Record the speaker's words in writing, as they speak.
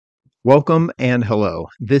Welcome and hello.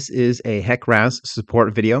 This is a HEC RAS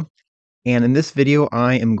support video. And in this video,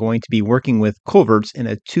 I am going to be working with culverts in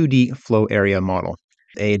a 2D flow area model.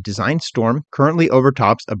 A design storm currently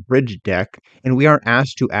overtops a bridge deck, and we are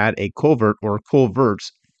asked to add a culvert or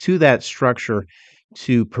culverts to that structure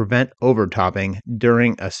to prevent overtopping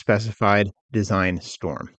during a specified design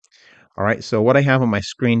storm. All right, so what I have on my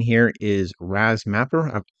screen here is RAS Mapper.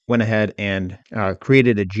 I went ahead and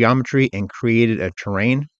created a geometry and created a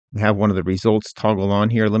terrain. We have one of the results toggle on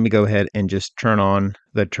here. Let me go ahead and just turn on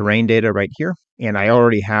the terrain data right here. And I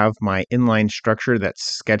already have my inline structure that's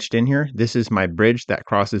sketched in here. This is my bridge that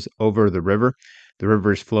crosses over the river. The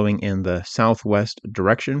river is flowing in the southwest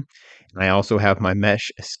direction. And I also have my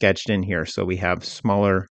mesh sketched in here. So we have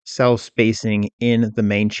smaller cell spacing in the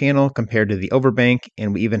main channel compared to the overbank.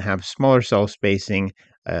 And we even have smaller cell spacing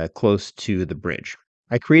close to the bridge.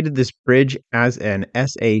 I created this bridge as an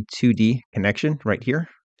SA2D connection right here.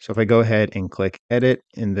 So if I go ahead and click edit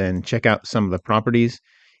and then check out some of the properties,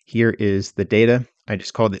 here is the data. I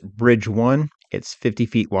just called it bridge 1. It's 50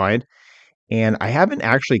 feet wide. And I haven't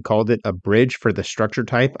actually called it a bridge for the structure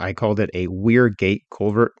type. I called it a weir gate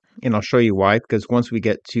culvert. And I'll show you why, because once we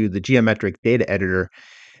get to the geometric data editor,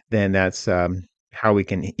 then that's how we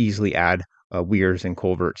can easily add weirs and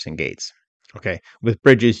culverts and gates. Okay, with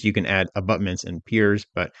bridges, you can add abutments and piers,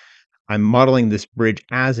 but I'm modeling this bridge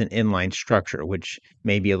as an inline structure, which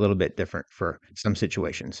may be a little bit different for some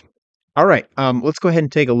situations. All right, let's go ahead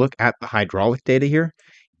and take a look at the hydraulic data here.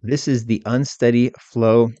 This is the unsteady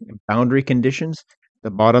flow boundary conditions.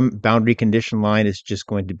 The bottom boundary condition line is just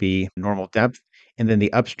going to be normal depth, and then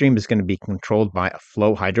the upstream is going to be controlled by a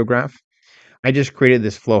flow hydrograph. I just created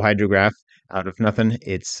this flow hydrograph out of nothing.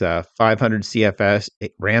 It's 500 CFS.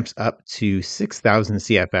 It ramps up to 6,000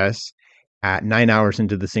 CFS at 9 hours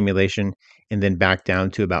into the simulation, and then back down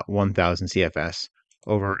to about 1,000 CFS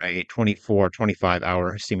over a 25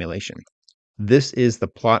 hour simulation. This is the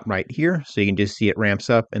plot right here. So you can just see it ramps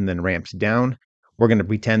up and then ramps down. We're going to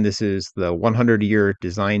pretend this is the 100-year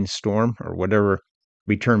design storm or whatever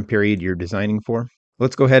return period you're designing for.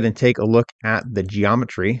 Let's go ahead and take a look at the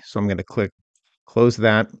geometry. So I'm going to click close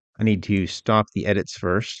that. I need to stop the edits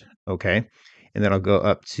first. Okay. And then I'll go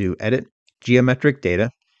up to edit geometric data.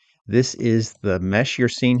 This is the mesh you're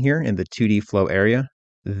seeing here in the 2D flow area.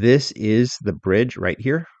 This is the bridge right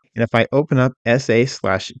here. And if I open up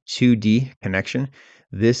SA/2D connection,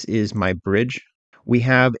 this is my bridge. We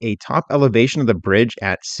have a top elevation of the bridge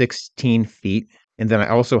at 16 feet. And then I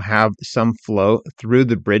also have some flow through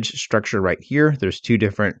the bridge structure right here. There's two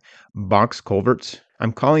different box culverts.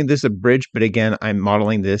 I'm calling this a bridge, but again, I'm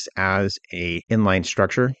modeling this as a inline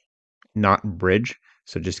structure, not bridge.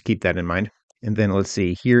 So just keep that in mind. And then let's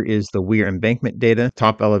see, here is the weir embankment data,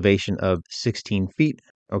 top elevation of 16 feet.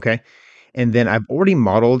 Okay. And then I've already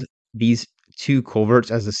modeled these two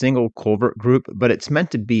culverts as a single culvert group, but it's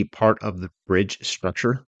meant to be part of the bridge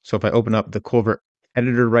structure. So if I open up the culvert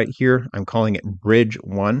editor right here, I'm calling it bridge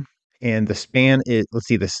 1. And the span is, let's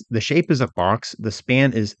see, the shape is a box. The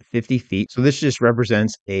span is 50 feet. So this just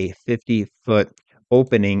represents a 50-foot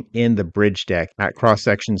opening in the bridge deck at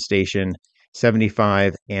cross-section station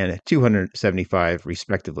 75 and 275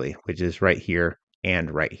 respectively, which is right here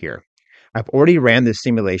and right here. I've already ran this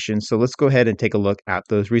simulation, so let's go ahead and take a look at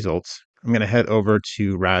those results. I'm going to head over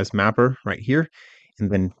to RAS Mapper right here,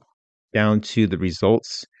 and then down to the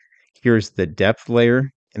results. Here's the depth layer,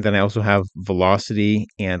 and then I also have velocity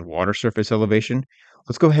and water surface elevation.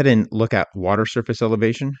 Let's go ahead and look at water surface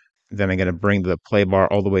elevation. Then I'm going to bring the play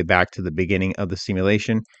bar all the way back to the beginning of the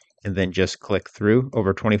simulation, and then just click through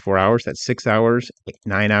over 24 hours. That's 6 hours,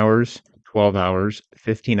 9 hours, 12 hours,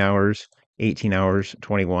 15 hours, 18 hours,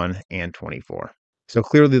 21, and 24. So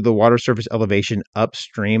clearly the water surface elevation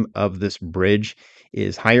upstream of this bridge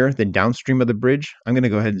is higher than downstream of the bridge. I'm going to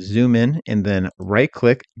go ahead and zoom in and then right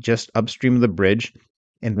click just upstream of the bridge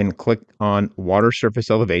and then click on water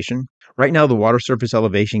surface elevation. Right now the water surface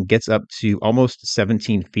elevation gets up to almost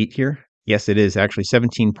 17 feet here. Yes, it is actually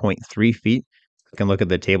 17.3 feet. I can look at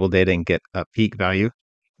the table data and get a peak value.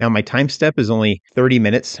 Now my time step is only 30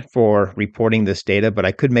 minutes for reporting this data, but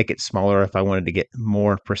I could make it smaller if I wanted to get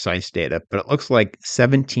more precise data. But it looks like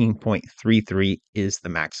 17.33 is the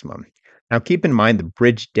maximum. Now keep in mind the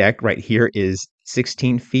bridge deck right here is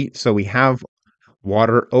 16 feet. So we have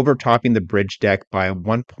water overtopping the bridge deck by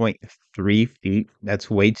 1.3 feet. That's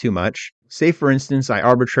way too much. Say, for instance, I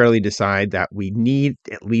arbitrarily decide that we need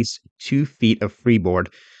at least 2 feet of freeboard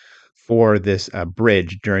for this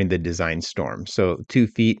bridge during the design storm. So 2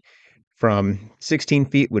 feet from 16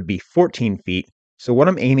 feet would be 14 feet. So what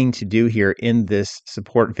I'm aiming to do here in this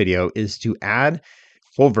support video is to add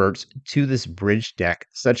culverts to this bridge deck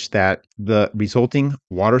such that the resulting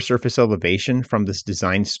water surface elevation from this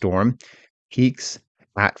design storm peaks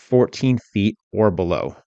at 14 feet or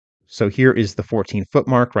below. So here is the 14-foot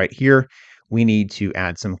mark right here. We need to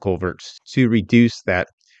add some culverts to reduce that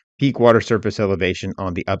peak water surface elevation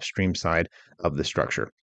on the upstream side of the structure.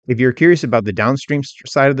 If you're curious about the downstream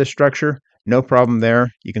side of the structure, no problem there.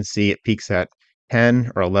 You can see it peaks at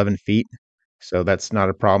 10 or 11 feet. So that's not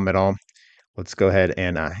a problem at all. Let's go ahead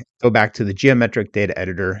and go back to the geometric data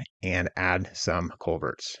editor and add some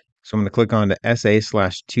culverts. So I'm going to click on the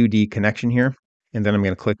SA/2D connection here, and then I'm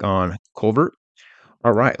going to click on culvert.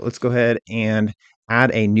 All right, let's go ahead and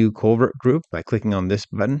add a new culvert group by clicking on this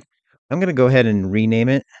button. I'm going to go ahead and rename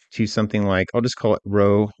it to something like, I'll just call it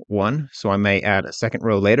row 1. So I may add a second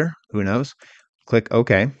row later, who knows? Click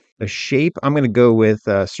OK. The shape, I'm going to go with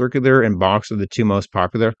circular and box are the two most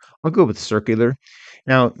popular. I'll go with circular.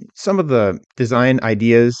 Now, some of the design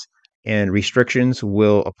ideas and restrictions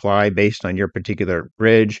will apply based on your particular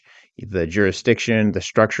bridge, the jurisdiction, the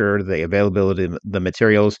structure, the availability of the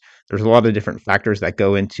materials. There's a lot of different factors that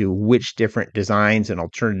go into which different designs and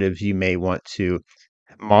alternatives you may want to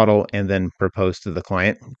model and then propose to the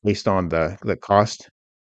client based on the cost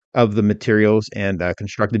of the materials and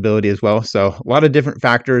constructability as well. So a lot of different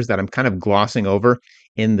factors that I'm kind of glossing over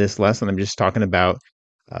in this lesson. I'm just talking about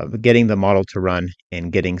getting the model to run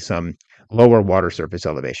and getting some lower water surface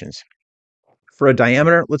elevations. For a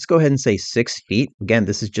diameter, let's go ahead and say 6 feet. Again,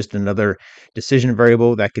 this is just another decision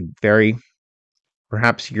variable that could vary.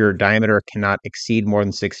 Perhaps your diameter cannot exceed more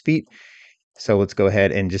than 6 feet. So let's go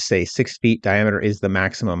ahead and just say 6 feet diameter is the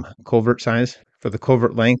maximum culvert size. For the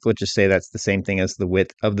culvert length, let's just say that's the same thing as the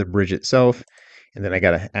width of the bridge itself. And then I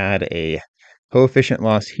got to add a coefficient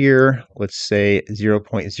loss here. Let's say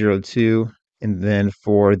 0.02. And then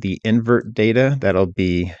for the invert data, that'll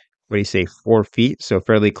be, what do you say, 4 feet. So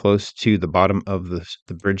fairly close to the bottom of the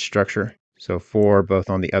bridge structure. So 4 both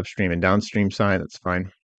on the upstream and downstream side. That's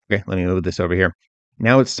fine. Okay, let me move this over here.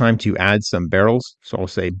 Now it's time to add some barrels. So I'll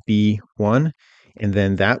say B1, and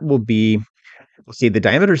then that will be, we'll see the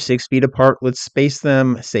diameter is 6 feet apart. Let's space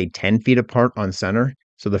them, say 10 feet apart on center.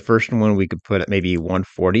 So the first one we could put at maybe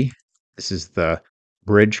 140. This is the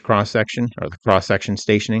bridge cross section or the cross section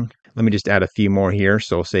stationing. Let me just add a few more here.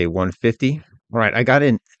 So I'll say 150. All right, I got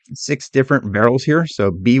in 6 different barrels here. So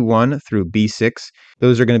B1 through B6,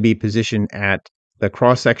 those are going to be positioned at the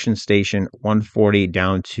cross section station 140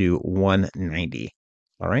 down to 190.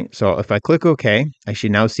 All right, so if I click OK, I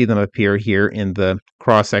should now see them appear here in the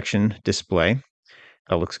cross-section display.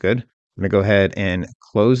 That looks good. I'm going to go ahead and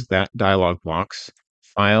close that dialog box,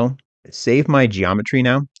 File, save my geometry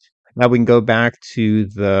now. Now we can go back to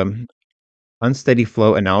the unsteady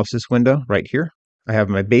flow analysis window right here. I have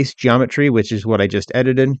my base geometry, which is what I just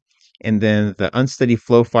edited, and then the unsteady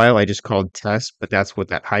flow file I just called test, but that's what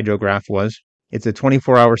that hydrograph was. It's a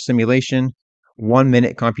 24-hour simulation,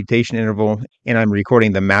 1-minute computation interval, and I'm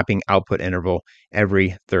recording the mapping output interval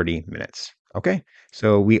every 30 minutes. Okay,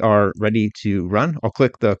 so we are ready to run. I'll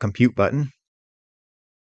click the compute button.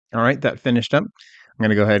 All right, that finished up. I'm going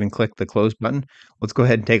to go ahead and click the close button. Let's go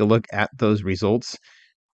ahead and take a look at those results.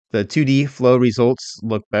 The 2D flow results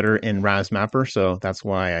look better in RAS Mapper, so that's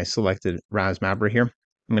why I selected RAS Mapper here.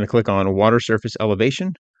 I'm going to click on water surface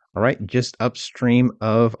elevation. All right, just upstream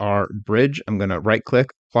of our bridge, I'm going to right click,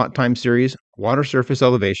 plot time series, water surface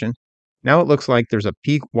elevation. Now it looks like there's a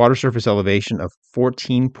peak water surface elevation of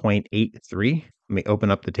 14.83. Let me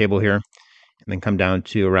open up the table here and then come down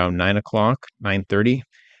to around 9 o'clock, 9:30,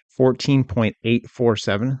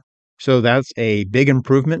 14.847. So that's a big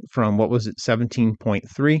improvement from what was it,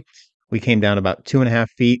 17.3. We came down about 2.5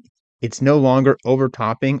 feet. It's no longer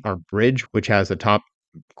overtopping our bridge, which has a top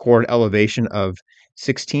chord elevation of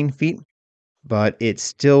 16 feet, but it's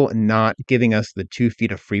still not giving us the 2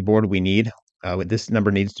 feet of freeboard we need. This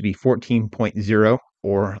number needs to be 14.0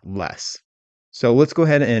 or less. So let's go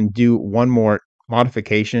ahead and do one more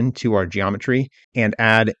modification to our geometry and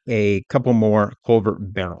add a couple more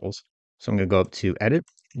culvert barrels. So I'm going to go up to Edit,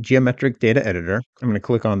 Geometric Data Editor. I'm going to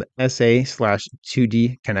click on the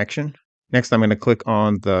SA/2D connection. Next, I'm going to click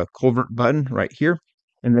on the culvert button right here.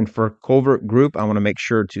 And then for culvert group, I want to make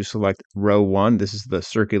sure to select row 1. This is the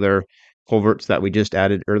circular culverts that we just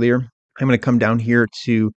added earlier. I'm going to come down here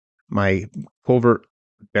to my culvert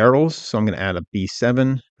barrels. So I'm going to add a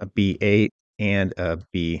B7, a B8, and a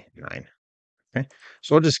B9. Okay,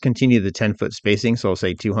 so I'll just continue the 10-foot spacing. So I'll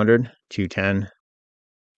say 200, 210,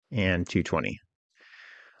 and 220.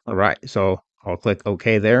 All right, so I'll click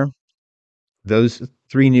OK there. Those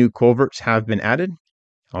 3 new culverts have been added.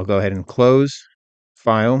 I'll go ahead and close,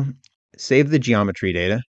 File, save the geometry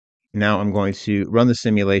data, Now I'm going to run the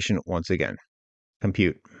simulation once again.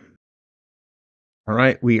 Compute. All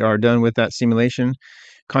right, we are done with that simulation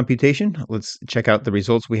computation. Let's check out the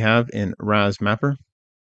results we have in RAS Mapper.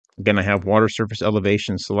 Again, I have water surface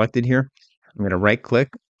elevation selected here. I'm going to right click,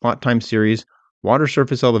 plot time series, water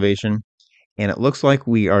surface elevation, and it looks like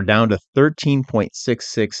we are down to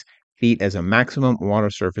 13.66 feet as a maximum water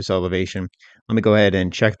surface elevation. Let me go ahead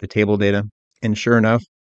and check the table data. And sure enough,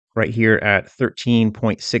 right here at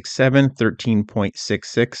 13.67,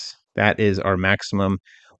 13.66, that is our maximum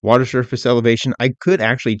water surface elevation. I could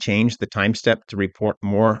actually change the time step to report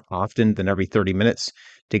more often than every 30 minutes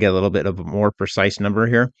to get a little bit of a more precise number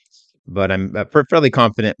here. But I'm fairly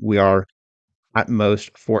confident we are at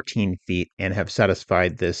most 14 feet and have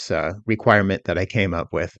satisfied this requirement that I came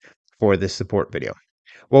up with for this support video.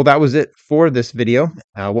 Well, that was it for this video.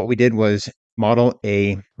 What we did was model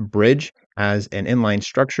a bridge as an inline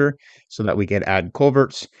structure so that we could add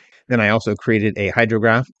culverts. Then I also created a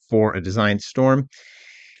hydrograph for a design storm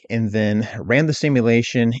and then ran the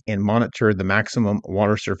simulation and monitored the maximum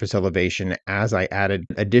water surface elevation as I added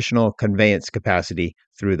additional conveyance capacity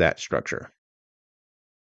through that structure.